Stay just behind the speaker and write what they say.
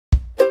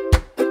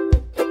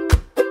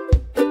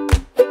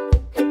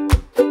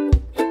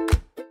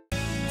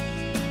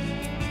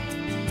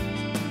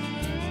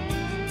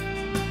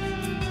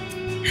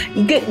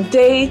Good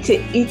day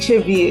to each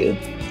of you.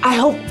 I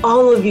hope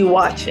all of you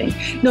watching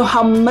know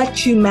how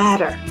much you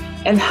matter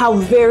and how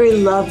very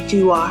loved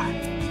you are.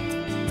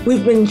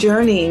 We've been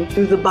journeying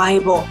through the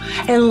Bible,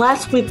 and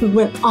last week we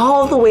went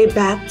all the way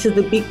back to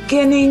the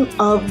beginning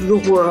of the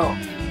world.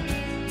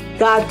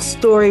 God's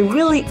story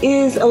really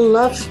is a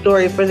love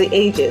story for the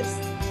ages.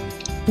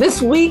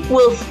 This week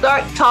we'll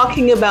start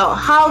talking about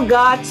how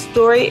God's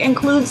story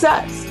includes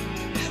us.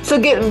 So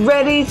get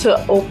ready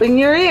to open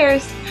your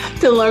ears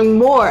to learn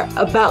more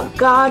about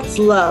God's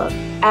love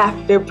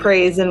after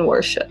praise and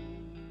worship.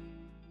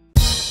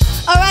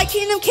 All right,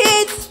 Kingdom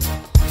Kids,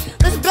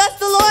 let's bless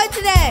the Lord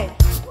today.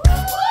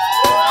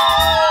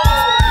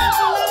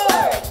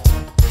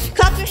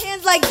 Clap your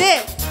hands like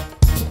this.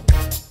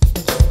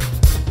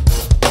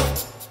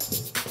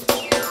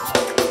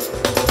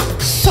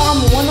 Psalm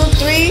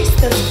 103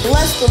 says,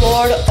 "Bless the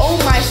Lord, O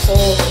my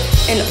soul,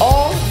 and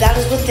all that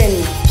is within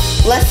me.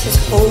 Bless his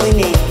holy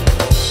name."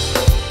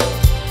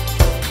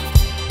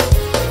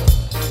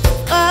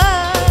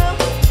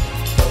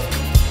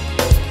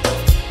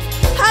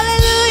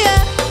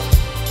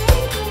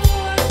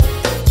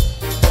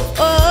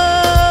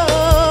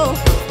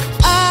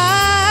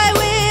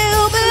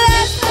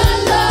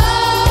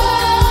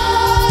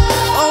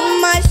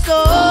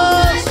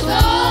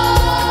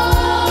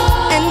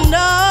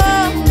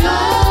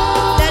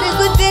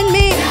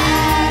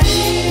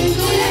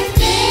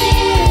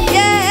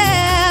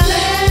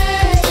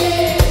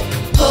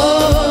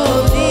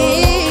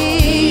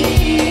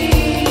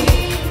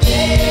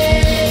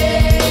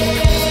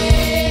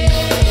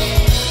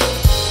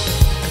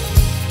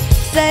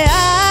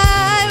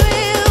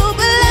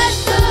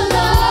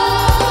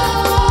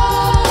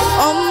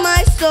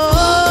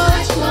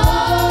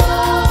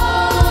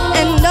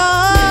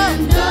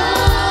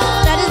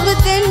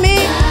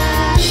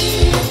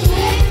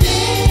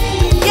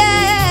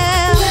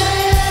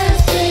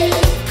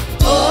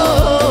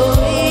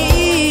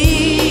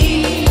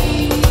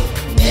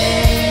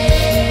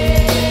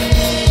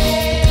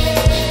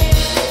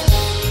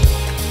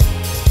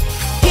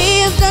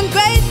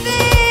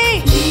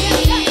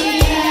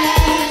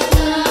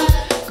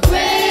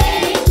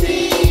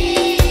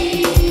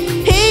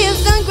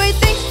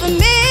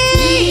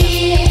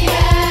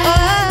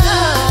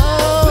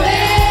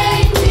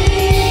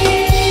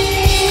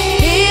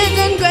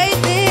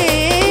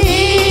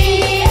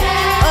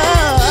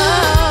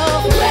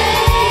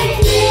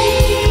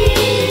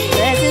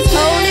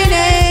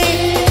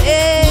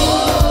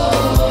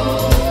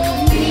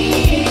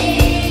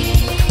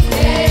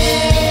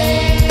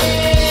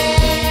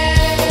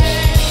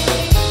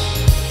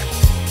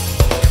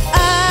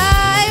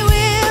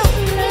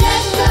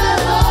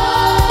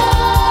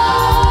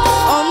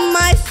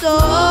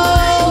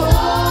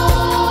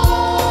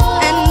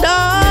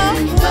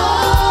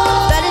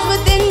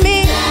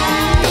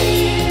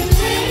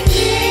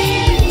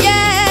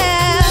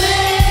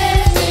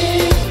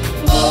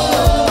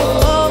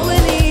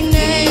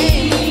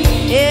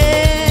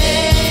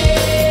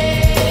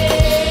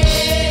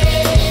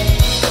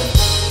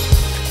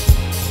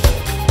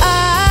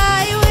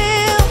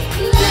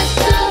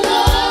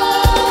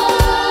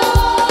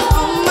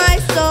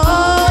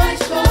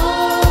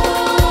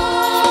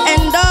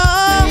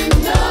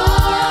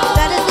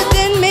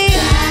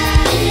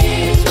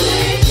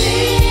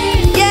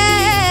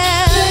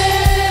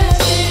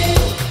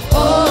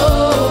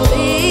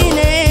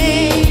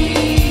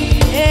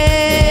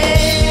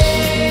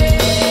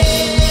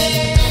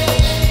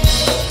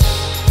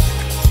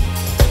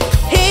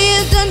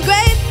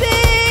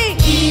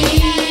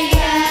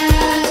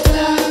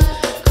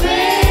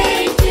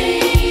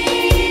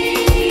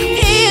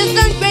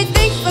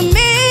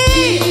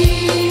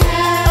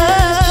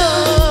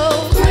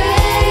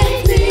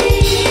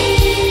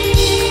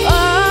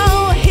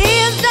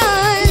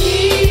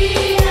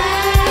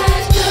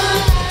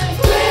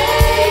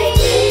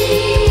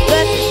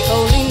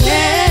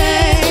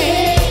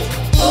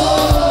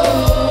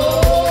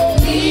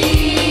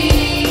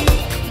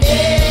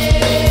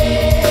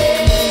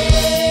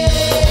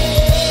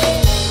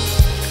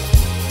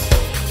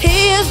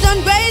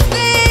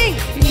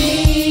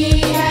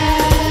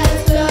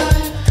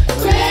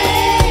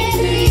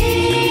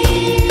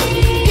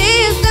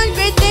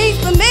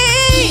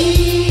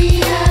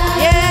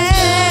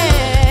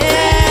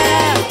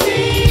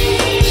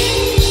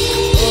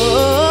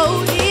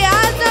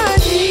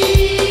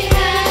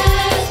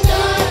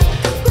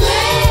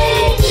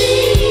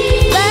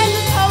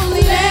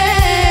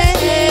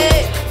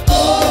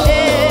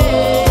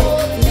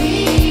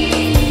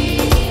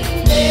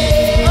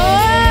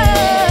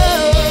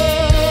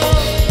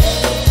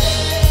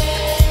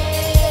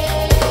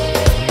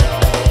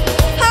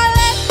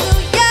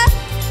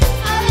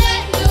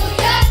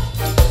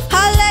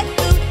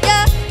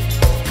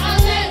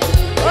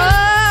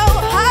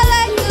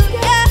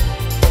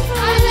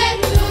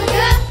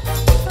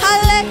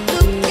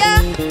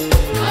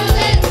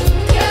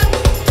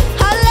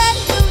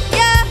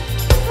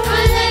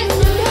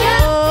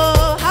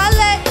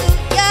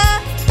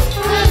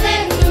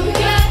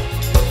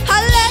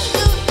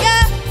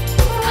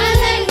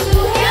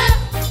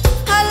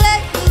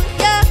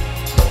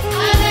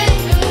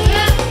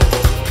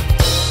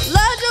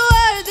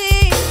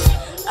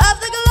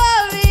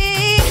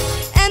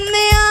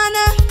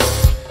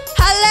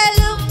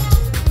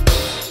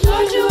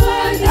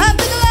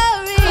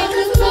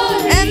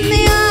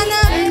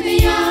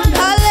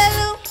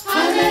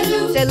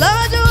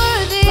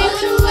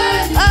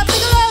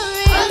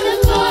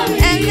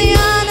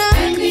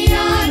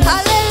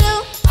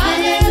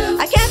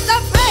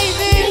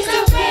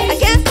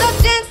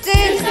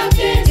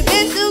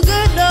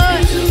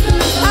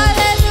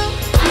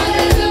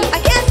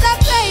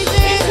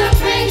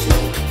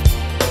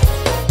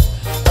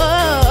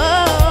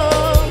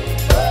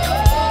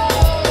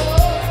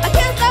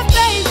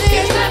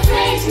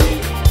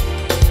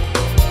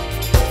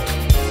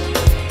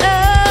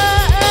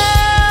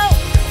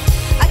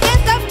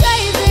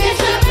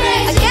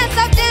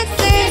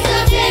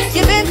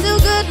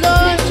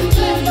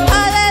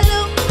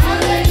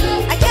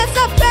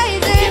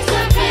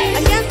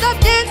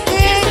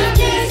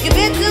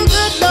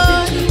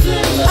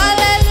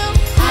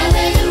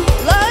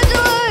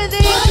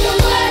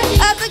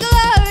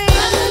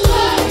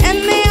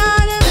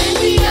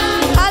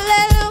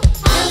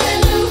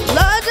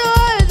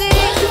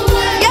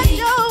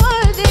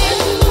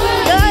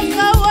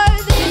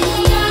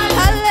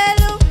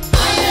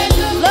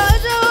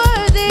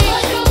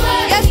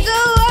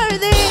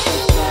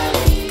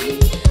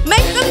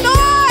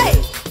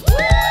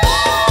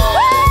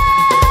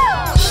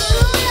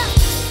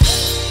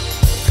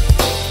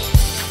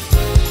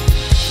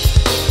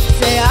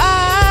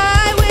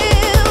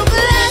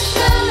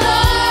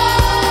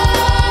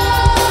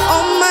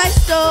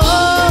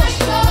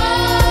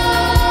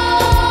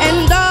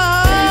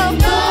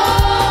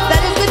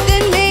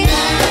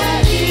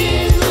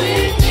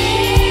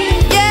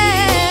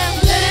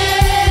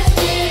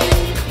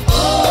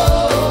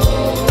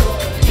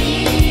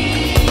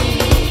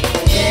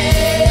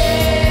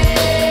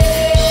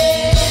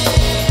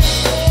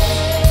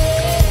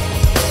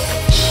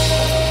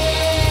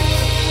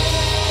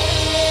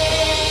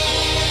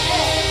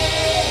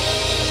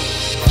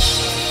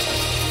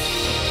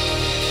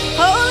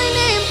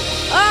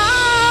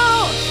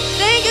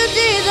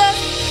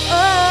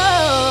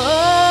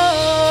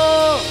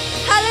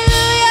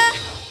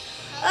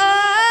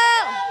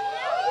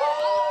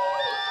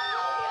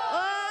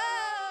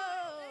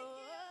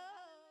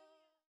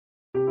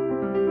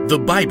 The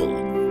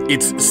Bible.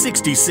 It's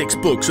 66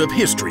 books of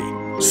history,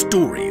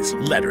 stories,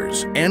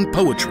 letters, and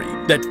poetry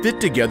that fit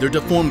together to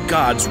form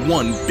God's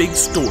one big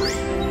story.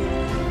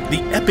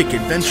 The epic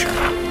adventure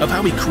of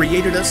how He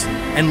created us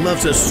and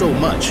loves us so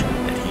much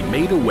that He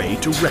made a way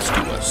to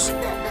rescue us.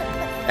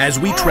 As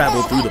we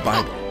travel through the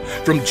Bible,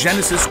 from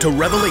Genesis to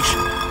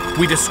Revelation,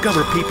 we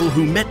discover people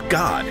who met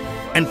God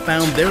and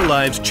found their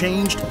lives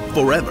changed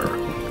forever.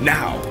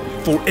 Now,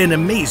 for an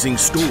amazing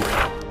story.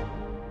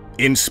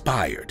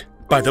 Inspired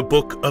by the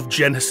book of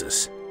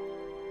Genesis,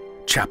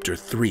 chapter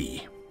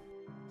 3.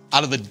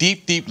 Out of a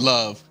deep, deep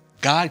love,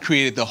 God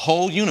created the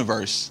whole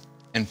universe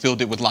and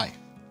filled it with life.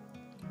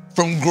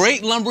 From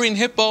great lumbering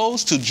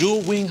hippos to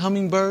jewel-winged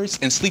hummingbirds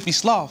and sleepy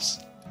sloths,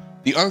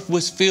 the earth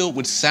was filled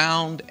with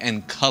sound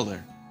and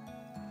color.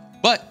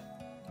 But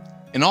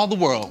in all the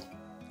world,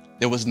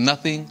 there was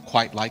nothing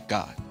quite like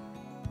God.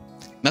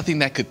 Nothing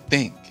that could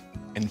think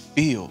and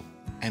feel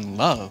and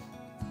love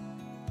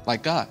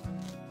like God.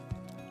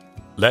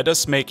 Let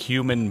us make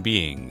human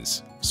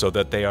beings so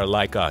that they are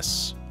like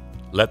us.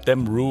 Let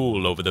them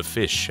rule over the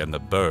fish and the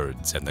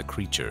birds and the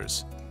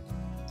creatures.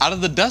 Out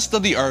of the dust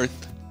of the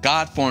earth,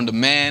 God formed a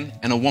man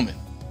and a woman,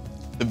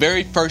 the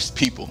very first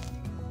people,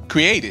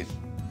 created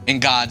in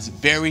God's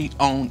very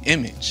own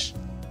image.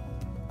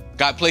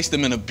 God placed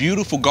them in a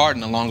beautiful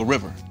garden along a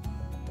river.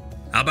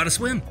 How about a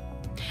swim?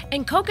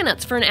 And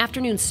coconuts for an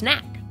afternoon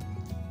snack.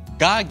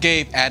 God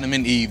gave Adam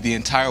and Eve the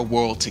entire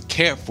world to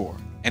care for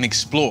and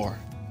explore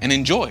and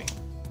enjoy.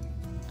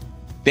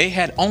 They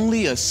had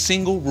only a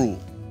single rule.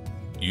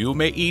 You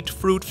may eat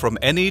fruit from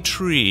any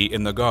tree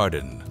in the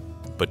garden,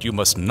 but you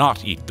must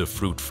not eat the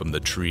fruit from the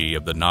tree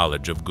of the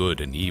knowledge of good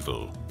and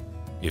evil.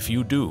 If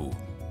you do,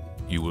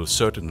 you will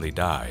certainly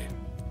die.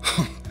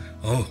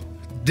 Oh,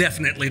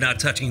 definitely not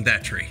touching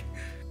that tree.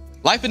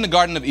 Life in the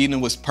Garden of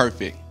Eden was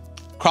perfect.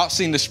 Crops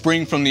seemed to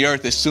spring from the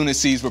earth as soon as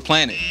seeds were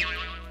planted.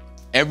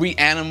 Every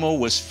animal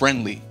was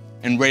friendly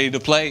and ready to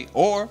play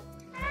or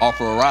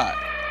offer a ride.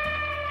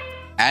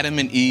 Adam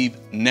and Eve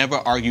never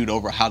argued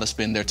over how to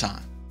spend their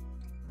time.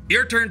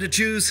 Your turn to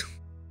choose.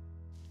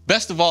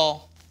 Best of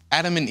all,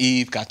 Adam and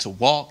Eve got to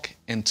walk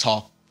and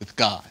talk with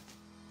God.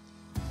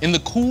 In the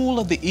cool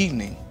of the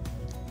evening,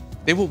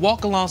 they would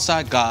walk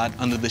alongside God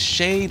under the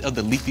shade of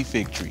the leafy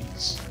fig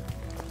trees.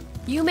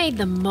 You made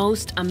the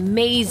most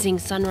amazing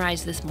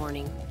sunrise this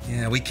morning.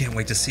 Yeah, we can't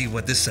wait to see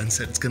what this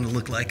sunset's gonna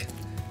look like.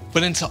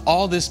 But into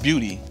all this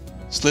beauty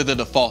slithered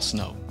a false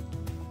note.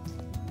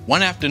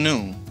 One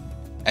afternoon,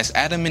 as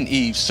Adam and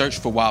Eve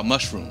searched for wild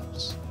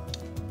mushrooms,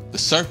 the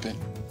serpent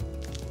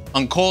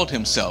uncoiled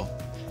himself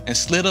and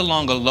slid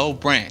along a low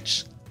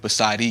branch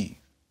beside Eve.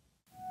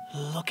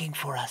 Looking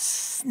for a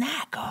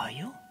snack, are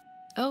you?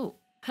 Oh,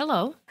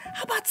 hello.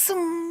 How about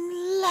some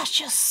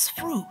luscious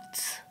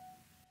fruits?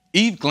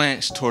 Eve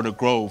glanced toward a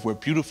grove where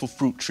beautiful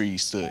fruit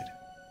trees stood.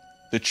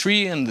 The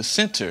tree in the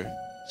center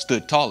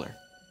stood taller.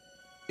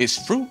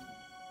 Its fruit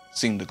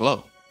seemed to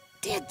glow.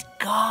 Did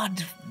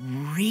God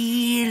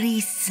really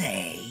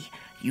say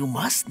you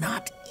must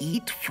not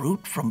eat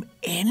fruit from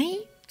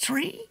any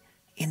tree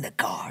in the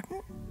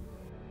garden?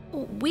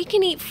 We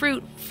can eat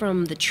fruit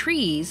from the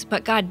trees,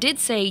 but God did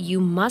say you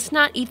must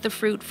not eat the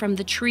fruit from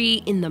the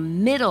tree in the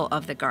middle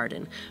of the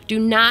garden. Do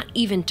not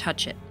even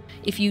touch it.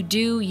 If you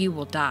do, you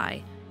will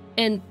die.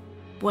 And,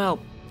 well,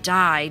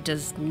 die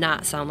does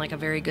not sound like a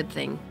very good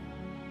thing.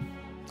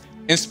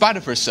 In spite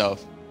of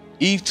herself,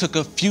 Eve took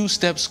a few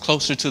steps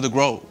closer to the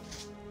grove.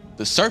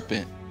 The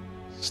serpent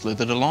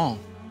slithered along.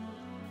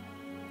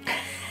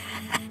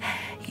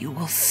 You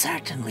will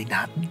certainly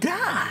not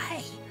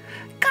die.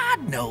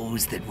 God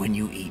knows that when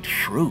you eat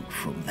fruit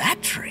from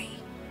that tree,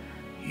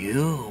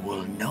 you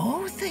will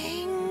know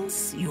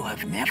things you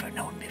have never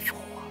known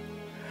before.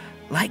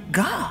 Like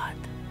God,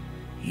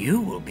 you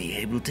will be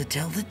able to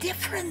tell the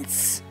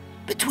difference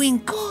between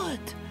good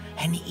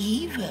and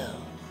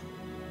evil.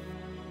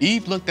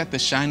 Eve looked at the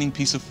shining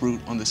piece of fruit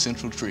on the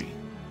central tree.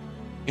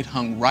 It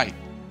hung ripe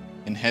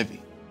and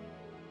heavy.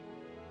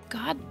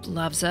 God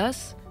loves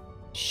us.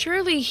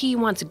 Surely He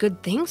wants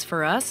good things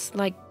for us,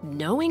 like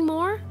knowing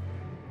more?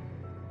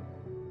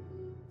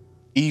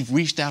 Eve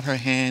reached out her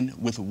hand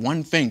with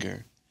one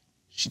finger.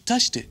 She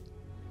touched it.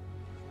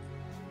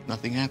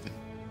 Nothing happened.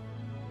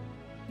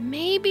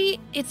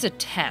 Maybe it's a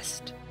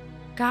test.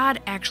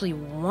 God actually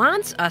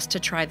wants us to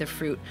try the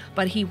fruit,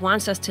 but He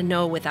wants us to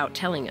know without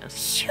telling us.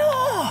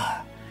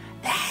 Sure,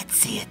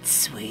 that's it,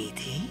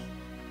 sweetie.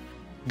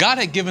 God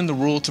had given the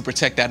rule to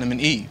protect Adam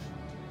and Eve,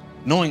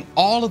 knowing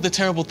all of the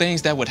terrible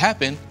things that would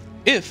happen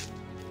if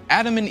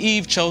Adam and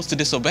Eve chose to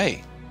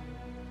disobey.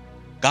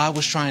 God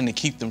was trying to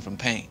keep them from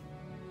pain.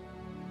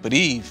 But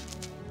Eve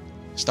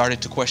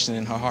started to question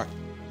in her heart.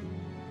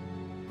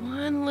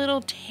 One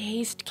little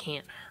taste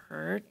can't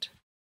hurt.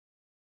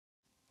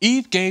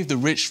 Eve gave the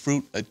rich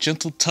fruit a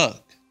gentle tug.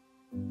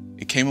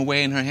 It came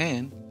away in her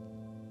hand.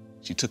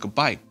 She took a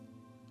bite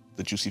of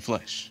the juicy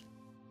flesh.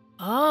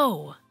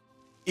 Oh.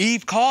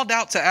 Eve called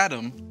out to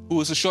Adam, who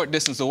was a short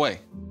distance away.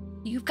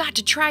 You've got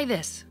to try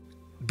this.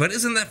 But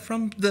isn't that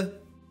from the...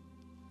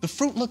 The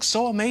fruit looked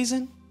so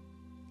amazing.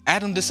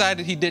 Adam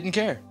decided he didn't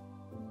care.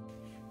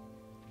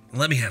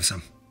 Let me have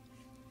some.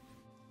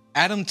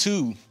 Adam,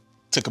 too,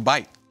 took a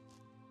bite.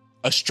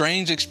 A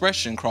strange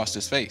expression crossed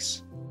his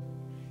face.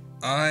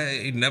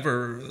 I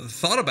never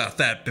thought about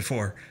that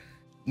before.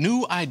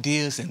 New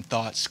ideas and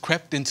thoughts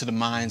crept into the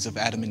minds of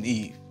Adam and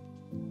Eve.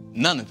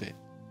 None of it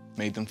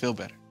made them feel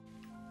better.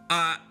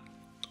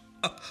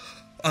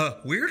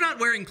 We're not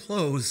wearing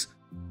clothes.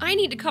 I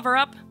need to cover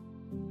up.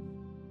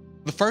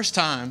 The first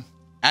time,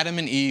 Adam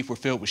and Eve were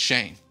filled with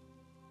shame.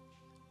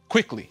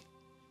 Quickly,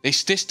 they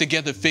stitched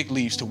together fig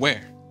leaves to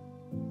wear.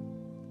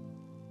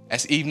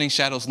 As evening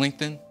shadows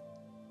lengthened,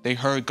 they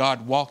heard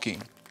God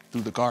walking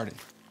through the garden.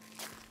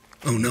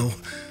 Oh no.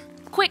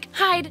 Quick,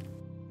 hide.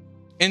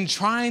 In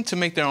trying to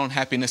make their own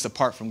happiness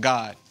apart from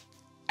God,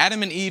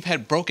 Adam and Eve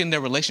had broken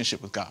their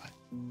relationship with God.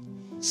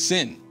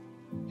 Sin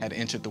had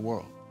entered the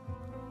world.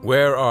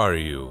 Where are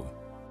you?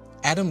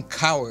 Adam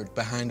cowered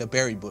behind a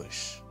berry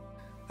bush.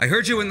 I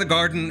heard you in the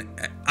garden.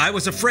 I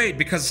was afraid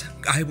because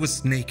I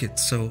was naked,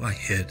 so I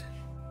hid.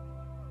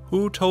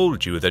 Who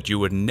told you that you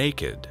were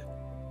naked?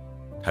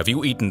 Have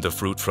you eaten the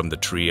fruit from the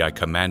tree I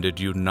commanded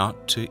you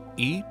not to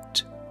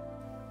eat?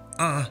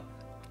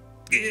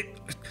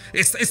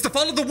 It's the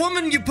fault of the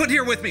woman you put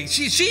here with me.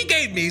 She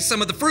gave me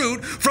some of the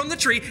fruit from the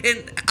tree,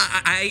 and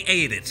I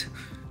ate it.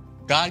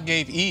 God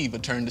gave Eve a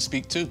turn to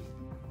speak too.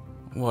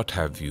 What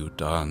have you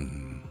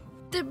done?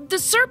 The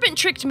serpent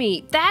tricked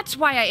me. That's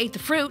why I ate the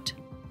fruit.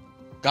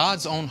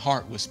 God's own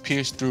heart was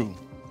pierced through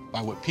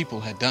by what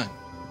people had done.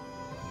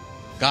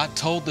 God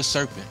told the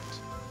serpent,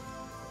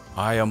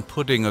 I am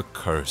putting a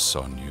curse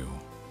on you.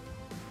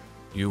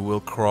 You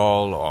will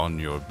crawl on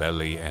your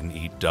belly and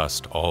eat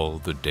dust all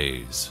the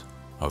days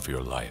of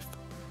your life.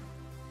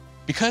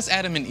 Because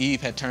Adam and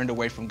Eve had turned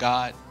away from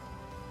God,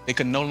 they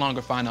could no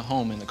longer find a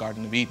home in the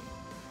Garden of Eden.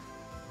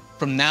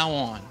 From now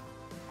on,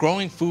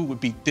 growing food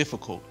would be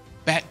difficult,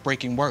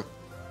 back-breaking work.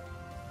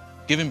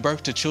 Giving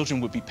birth to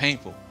children would be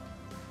painful,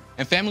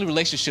 and family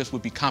relationships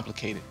would be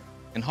complicated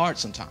and hard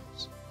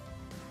sometimes.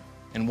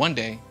 And one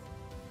day,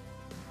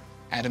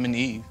 Adam and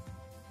Eve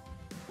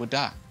would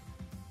die.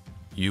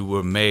 You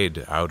were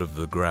made out of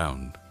the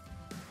ground.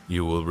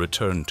 You will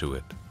return to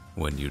it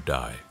when you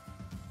die.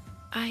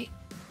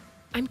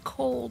 I'm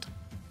cold.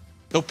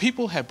 Though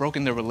people had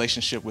broken their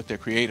relationship with their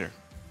Creator,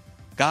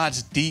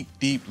 God's deep,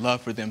 deep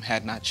love for them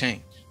had not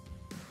changed.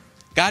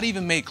 God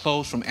even made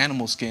clothes from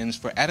animal skins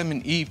for Adam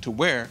and Eve to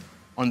wear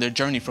on their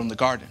journey from the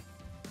garden.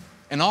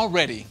 And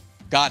already,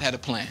 God had a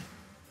plan.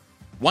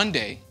 One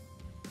day,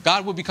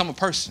 God would become a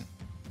person.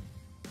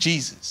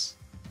 Jesus,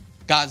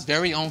 God's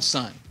very own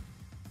Son,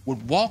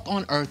 would walk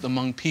on earth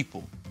among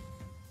people,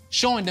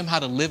 showing them how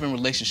to live in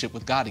relationship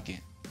with God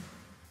again.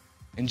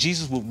 And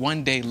Jesus would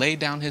one day lay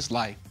down his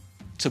life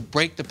to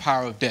break the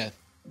power of death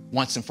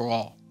once and for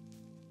all.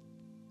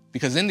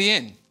 Because in the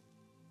end,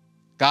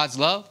 God's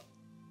love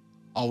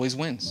always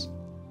wins.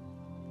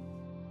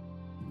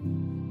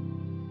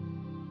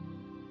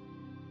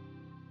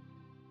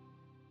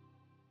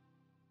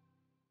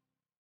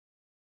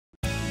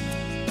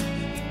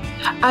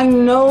 I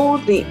know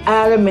the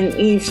Adam and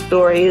Eve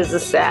story is a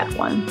sad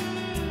one.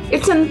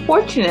 It's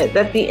unfortunate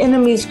that the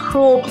enemy's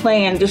cruel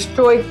plan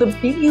destroyed the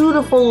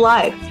beautiful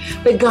life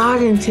that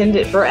God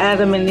intended for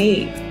Adam and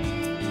Eve.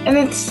 And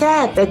it's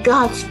sad that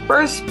God's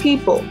first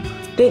people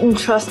didn't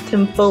trust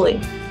him fully.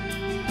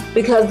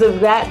 Because of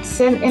that,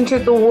 sin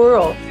entered the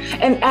world,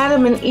 and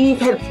Adam and Eve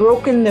had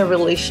broken their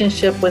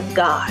relationship with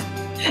God.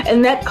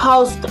 And that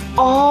caused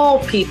all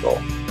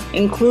people,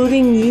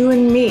 including you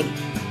and me,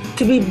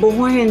 to be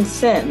born in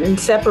sin and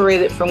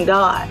separated from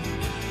God.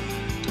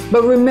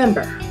 But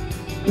remember,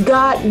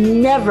 God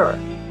never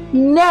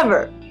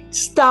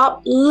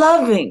stopped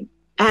loving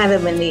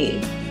Adam and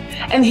Eve.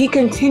 And he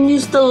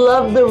continues to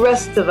love the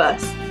rest of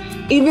us,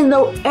 even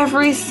though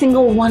every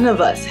single one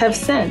of us have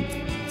sinned.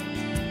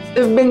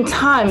 There have been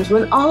times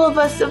when all of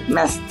us have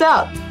messed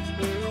up.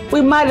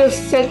 We might have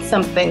said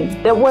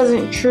something that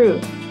wasn't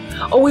true,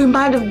 or we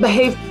might have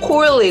behaved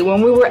poorly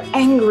when we were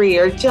angry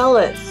or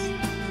jealous.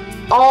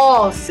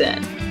 All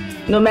sin,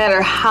 no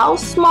matter how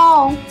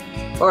small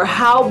or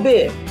how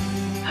big,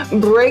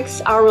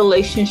 breaks our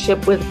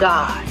relationship with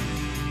God.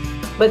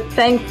 But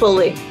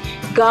thankfully,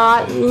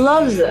 God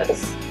loves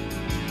us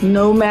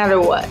no matter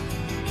what.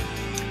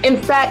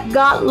 In fact,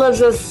 God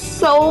loves us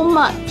so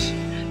much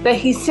that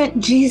he sent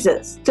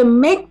Jesus to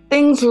make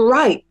things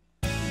right,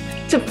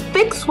 to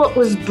fix what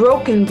was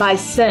broken by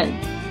sin.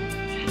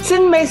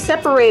 Sin may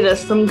separate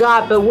us from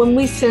God, but when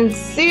we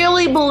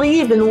sincerely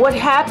believe in what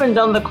happened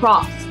on the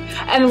cross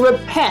and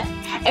repent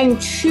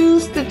and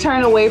choose to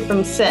turn away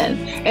from sin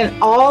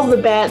and all the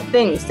bad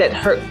things that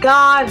hurt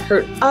God,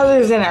 hurt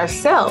others, and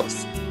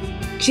ourselves,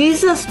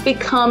 Jesus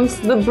becomes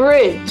the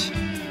bridge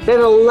that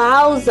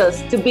allows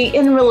us to be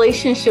in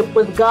relationship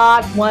with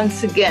God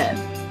once again.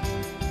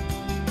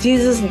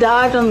 Jesus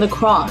died on the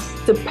cross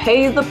to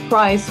pay the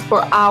price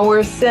for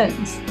our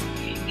sins.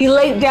 He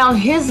laid down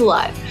his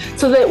life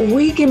so that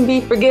we can be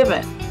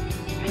forgiven.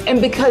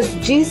 And because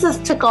Jesus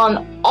took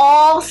on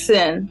all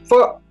sin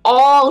for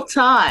all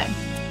time,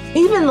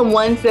 even the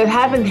ones that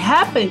haven't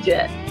happened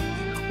yet,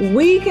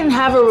 we can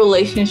have a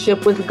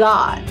relationship with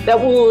God that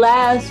will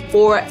last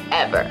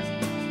forever.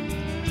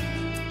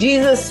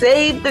 Jesus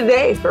saved the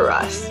day for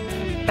us,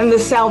 and the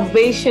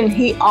salvation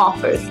he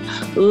offers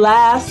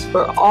lasts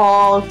for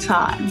all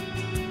time.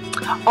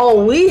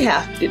 All we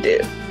have to do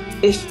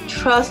is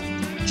trust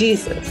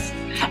Jesus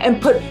and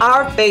put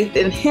our faith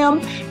in him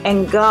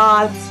and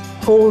God's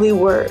holy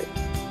word.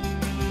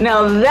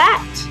 Now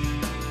that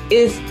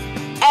is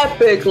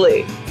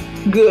epically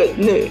good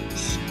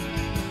news.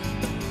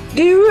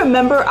 Do you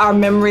remember our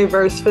memory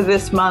verse for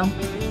this month?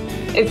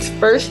 It's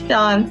 1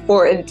 John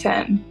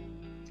 4:10.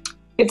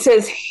 It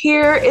says,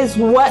 "Here is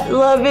what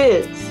love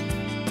is.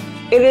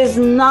 It is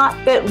not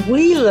that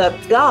we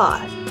loved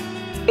God.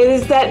 It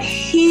is that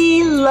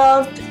he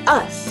loved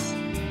us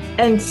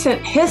and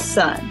sent his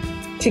son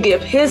to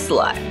give his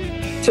life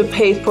to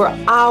pay for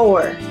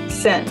our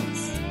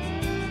sins."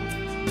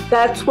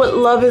 That's what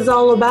love is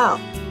all about.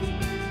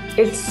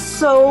 It's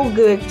so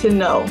good to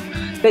know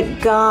that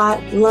God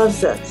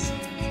loves us,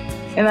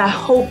 and I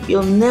hope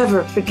you'll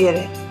never forget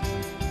it.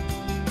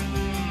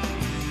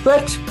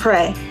 Let's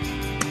pray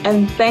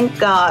and thank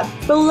God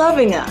for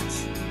loving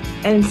us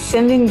and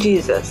sending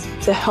Jesus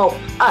to help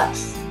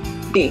us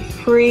be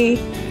free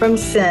from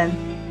sin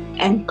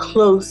and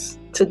close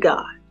to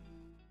God.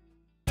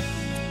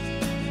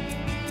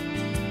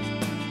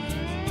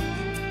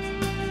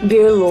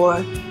 Dear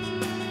Lord,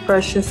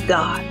 precious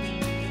God,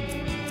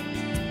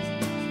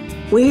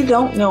 we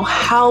don't know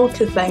how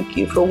to thank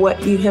you for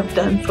what you have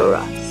done for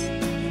us.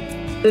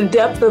 The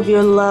depth of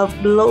your love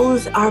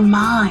blows our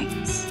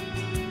minds.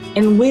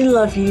 And we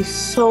love you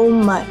so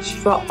much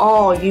for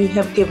all you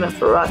have given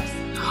for us,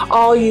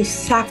 all you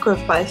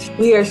sacrificed.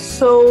 We are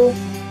so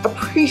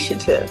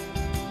appreciative.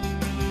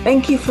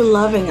 Thank you for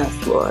loving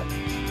us, Lord,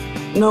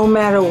 no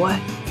matter what.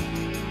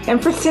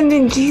 And for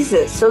sending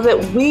Jesus so that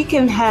we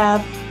can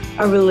have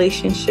a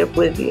relationship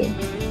with you.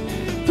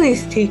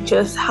 Please teach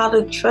us how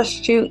to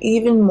trust you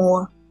even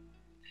more.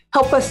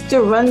 Help us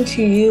to run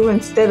to you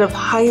instead of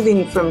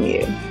hiding from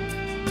you.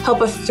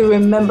 Help us to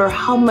remember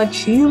how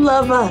much you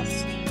love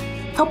us.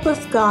 Help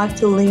us, God,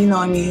 to lean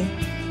on you.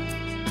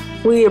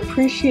 We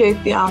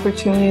appreciate the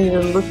opportunity to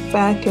look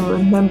back and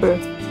remember,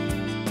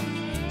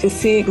 to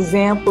see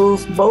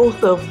examples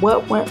both of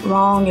what went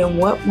wrong and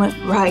what went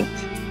right,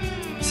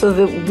 so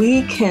that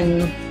we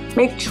can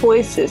make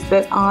choices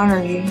that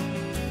honor you.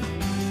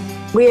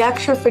 We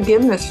ask your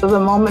forgiveness for the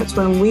moments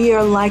when we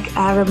are like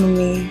Adam and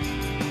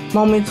Eve,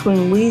 moments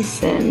when we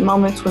sin,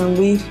 moments when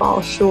we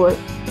fall short,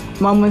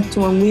 moments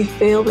when we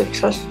fail to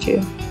trust you.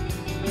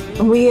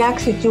 And we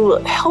ask that you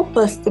will help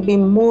us to be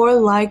more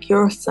like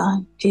your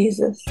Son,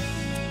 Jesus,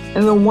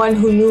 and the one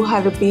who knew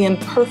how to be in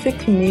perfect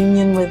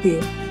communion with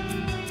you.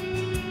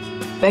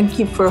 Thank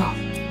you for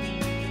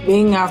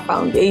being our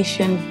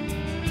foundation.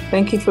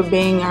 Thank you for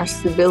being our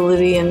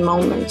stability in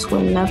moments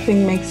when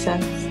nothing makes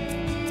sense.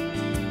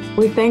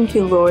 We thank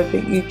you, Lord,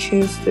 that you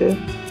choose to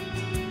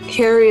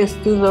carry us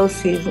through those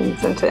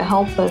seasons and to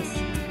help us.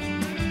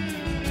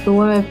 We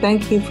want to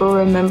thank you for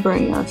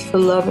remembering us, for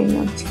loving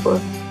us, for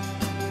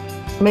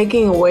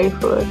making a way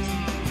for us,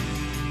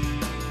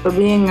 for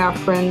being our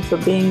friend, for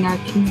being our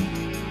king,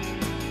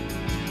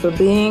 for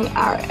being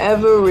our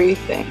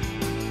everything.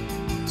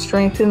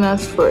 Strengthen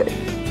us for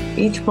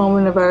each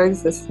moment of our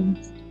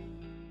existence.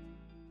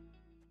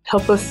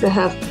 Help us to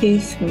have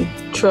peace and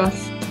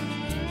trust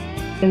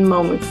in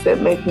moments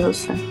that make no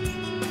sense.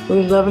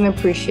 We love and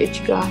appreciate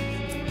you, God.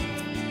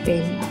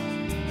 Amen.